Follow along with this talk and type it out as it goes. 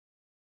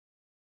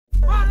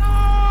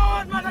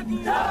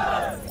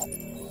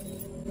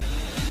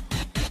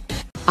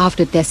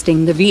After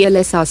testing the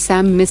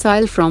VL-SRSAM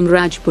missile from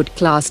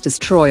Rajput-class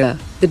destroyer,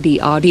 the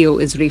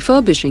DRDO is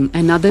refurbishing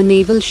another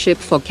naval ship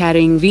for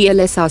carrying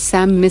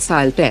VL-SRSAM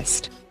missile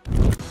test.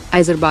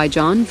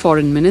 Azerbaijan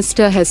Foreign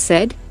Minister has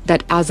said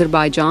that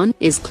Azerbaijan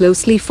is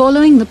closely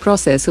following the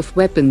process of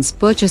weapons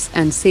purchase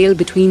and sale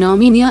between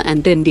Armenia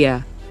and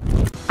India.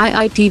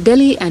 IIT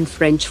Delhi and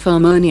French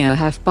firm Armenia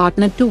have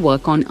partnered to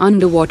work on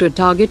underwater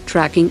target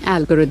tracking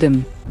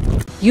algorithm.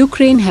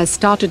 Ukraine has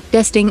started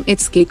testing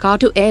its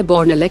𝘂𝗍𝗲𝗿𝗄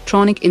airborne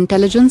electronic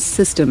intelligence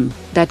system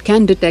that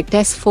can detect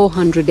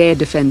S-400 air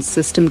defense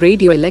system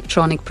radio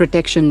electronic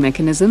protection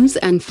mechanisms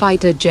and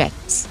fighter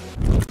jets.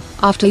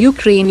 After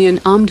Ukrainian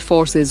armed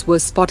forces were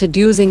spotted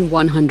using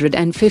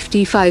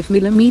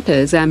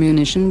 155mm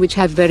ammunition which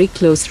have very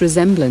close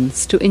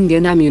resemblance to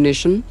Indian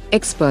ammunition,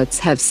 experts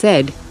have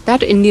said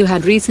that India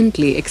had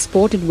recently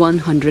exported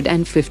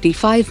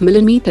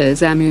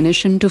 155mm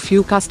ammunition to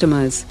few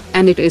customers,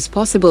 and it is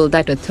possible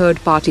that a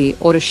third party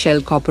or a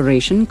shell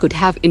corporation could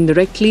have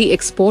indirectly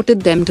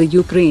exported them to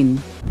Ukraine.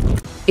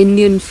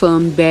 Indian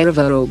firm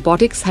Bhairava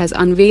Robotics has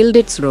unveiled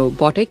its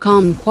robotic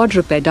armed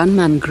quadruped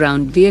unmanned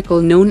ground vehicle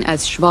known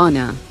as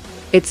Shvana.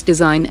 Its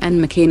design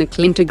and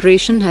mechanical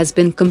integration has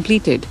been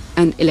completed,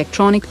 and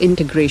electronic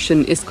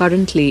integration is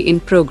currently in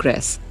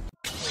progress.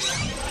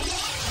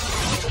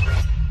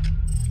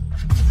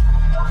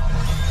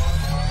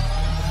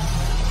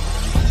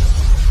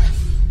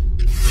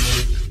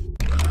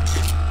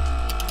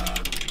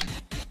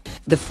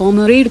 The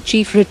former Air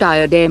Chief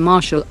retired Air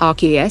Marshal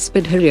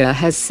𝘂𝗍𝗶𝗵𝗵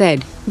has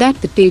said that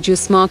the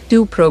Tejas Mark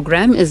II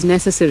program is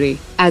necessary,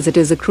 as it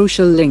is a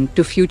crucial link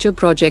to future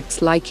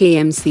projects like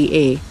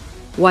AMCA.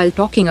 While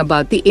talking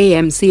about the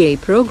AMCA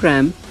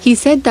program, he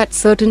said that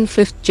certain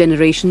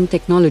fifth-generation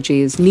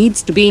technologies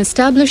needs to be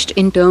established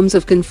in terms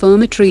of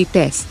confirmatory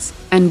tests,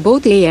 and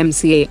both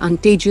AMCA and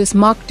Tejas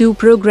Mark II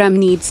program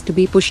needs to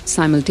be pushed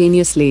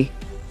simultaneously.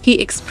 He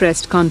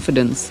expressed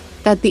confidence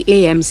that the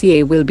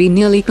AMCA will be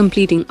nearly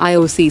completing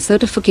IOC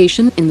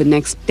certification in the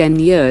next 10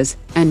 years,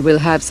 and will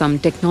have some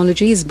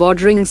technologies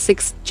bordering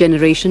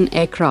 6th-generation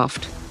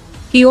aircraft.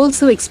 He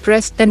also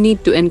expressed the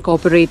need to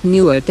incorporate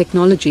newer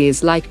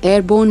technologies like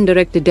airborne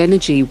directed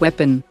energy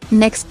weapon,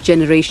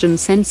 next-generation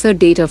sensor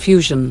data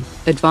fusion,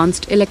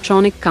 advanced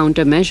electronic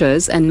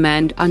countermeasures and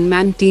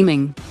manned-unmanned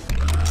teaming.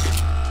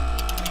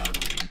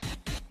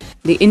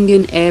 The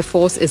Indian Air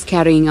Force is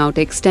carrying out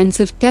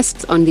extensive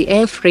tests on the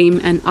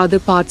airframe and other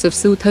parts of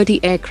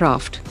Su-30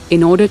 aircraft,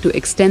 in order to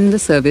extend the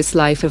service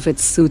life of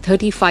its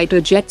Su-30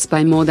 fighter jets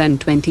by more than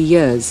 20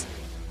 years.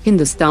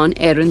 Hindustan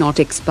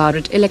Aeronautics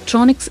Bharat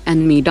Electronics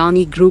and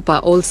Medani Group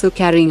are also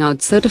carrying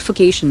out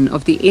certification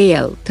of the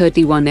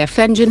AL-31F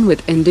engine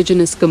with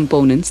indigenous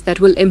components that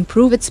will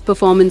improve its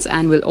performance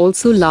and will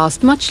also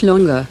last much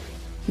longer.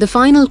 The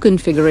final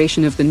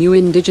configuration of the new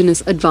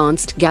indigenous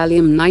advanced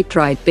gallium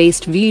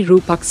nitride-based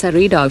𝘂𝗍𝗶𝗄𝗏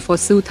radar for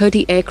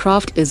Su-30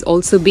 aircraft is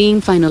also being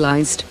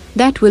finalized.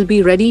 That will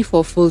be ready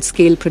for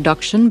full-scale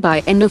production by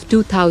end of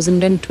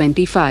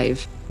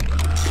 2025.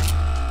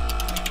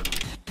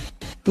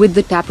 With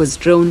the TAPS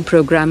drone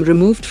program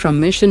removed from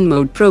mission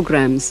mode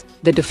programs,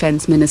 the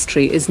Defense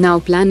Ministry is now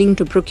planning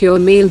to procure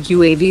male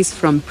UAVs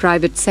from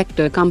private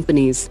sector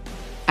companies.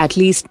 At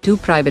least 2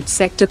 private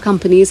sector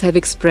companies have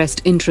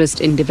expressed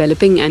interest in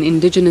developing an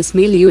indigenous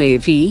male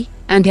UAV,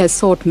 and has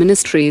sought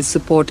Ministry's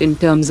support in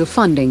terms of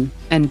funding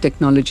and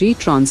technology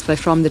transfer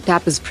from the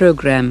TAPS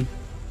program.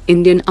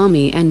 Indian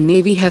Army and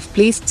Navy have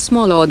placed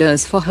small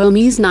orders for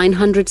Hermes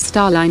 900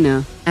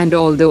 Starliner, and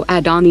although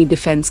Adani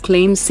Defense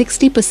claims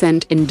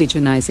 60%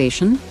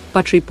 indigenization,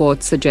 but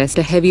reports suggest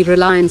a heavy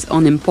reliance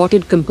on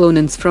imported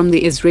components from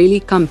the Israeli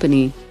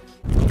company.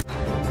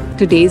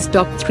 Today's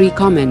top 3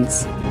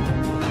 comments.